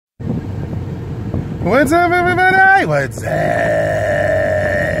What's up, everybody? What's up?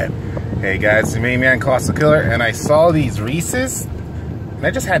 Hey guys, it's me, man, Colossal Killer, and I saw these Reese's, and I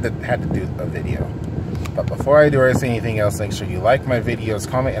just had to do a video. But before I do or say anything else, make sure you like my videos,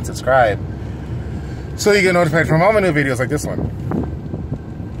 comment, and subscribe, so you get notified from all my new videos like this one.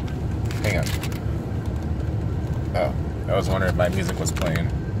 Hang on. Oh, I was wondering if my music was playing.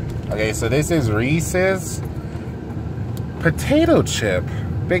 Okay, so this is Reese's potato chip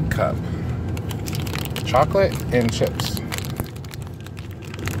big cup. Chocolate and chips.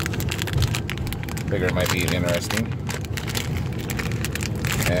 Figure might be interesting.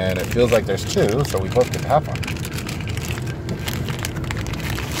 And it feels like there's two, so we both get to have one.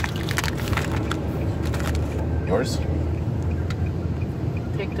 Yours?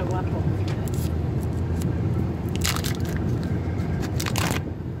 Take the one home.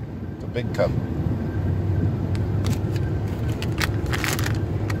 It's a big cup.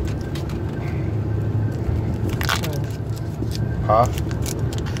 Huh?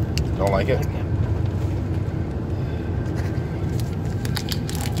 Don't like it?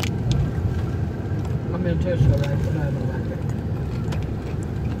 I mean, it tastes alright, but I don't like it.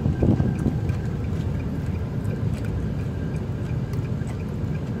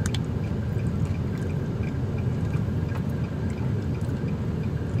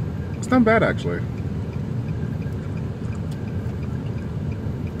 It's not bad, actually.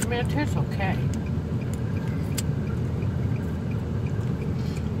 I mean, it tastes okay.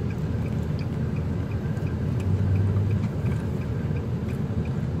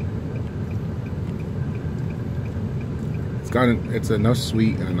 It's enough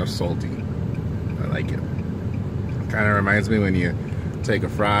sweet and enough salty. I like it. Kind of reminds me when you take a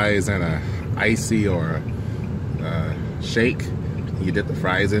fries and a icy or a shake, you dip the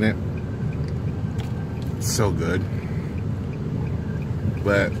fries in it. It's so good.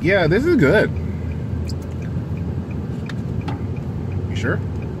 But yeah, this is good. You sure?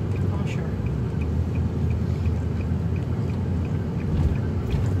 I'm sure.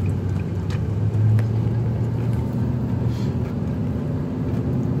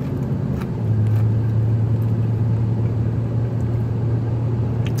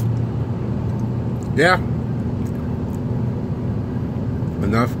 Yeah.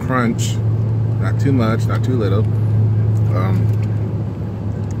 Enough crunch. Not too much, not too little.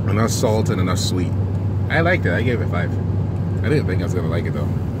 Enough salt and enough sweet. I liked it. I gave it 5. I didn't think I was gonna like it though.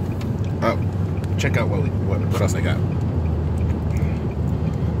 Oh, check out what else I got.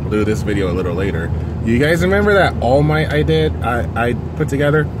 We'll do this video a little later. You guys remember that All Might I put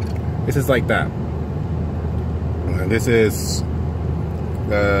together? This is like that. And this is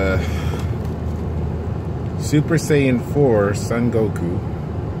the Super Saiyan 4 Son Goku,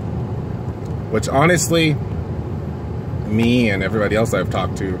 which honestly, me and everybody else I've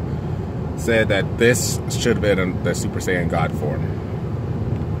talked to said that this should have been in the Super Saiyan God form,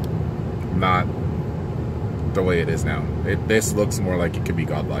 not the way it is now. This looks more like it could be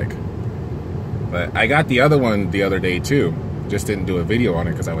godlike. But I got the other one the other day too, just didn't do a video on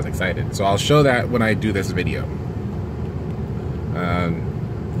it because I was excited. So I'll show that when I do this video.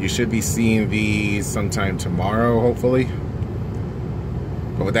 You should be seeing these sometime tomorrow, hopefully.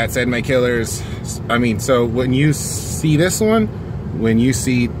 But with that said, my killers, so when you see this one, when you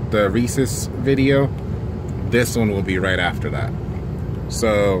see the Reese's video, this one will be right after that.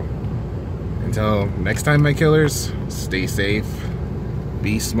 So until next time, my killers, stay safe,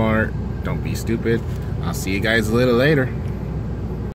 be smart, don't be stupid. I'll see you guys a little later.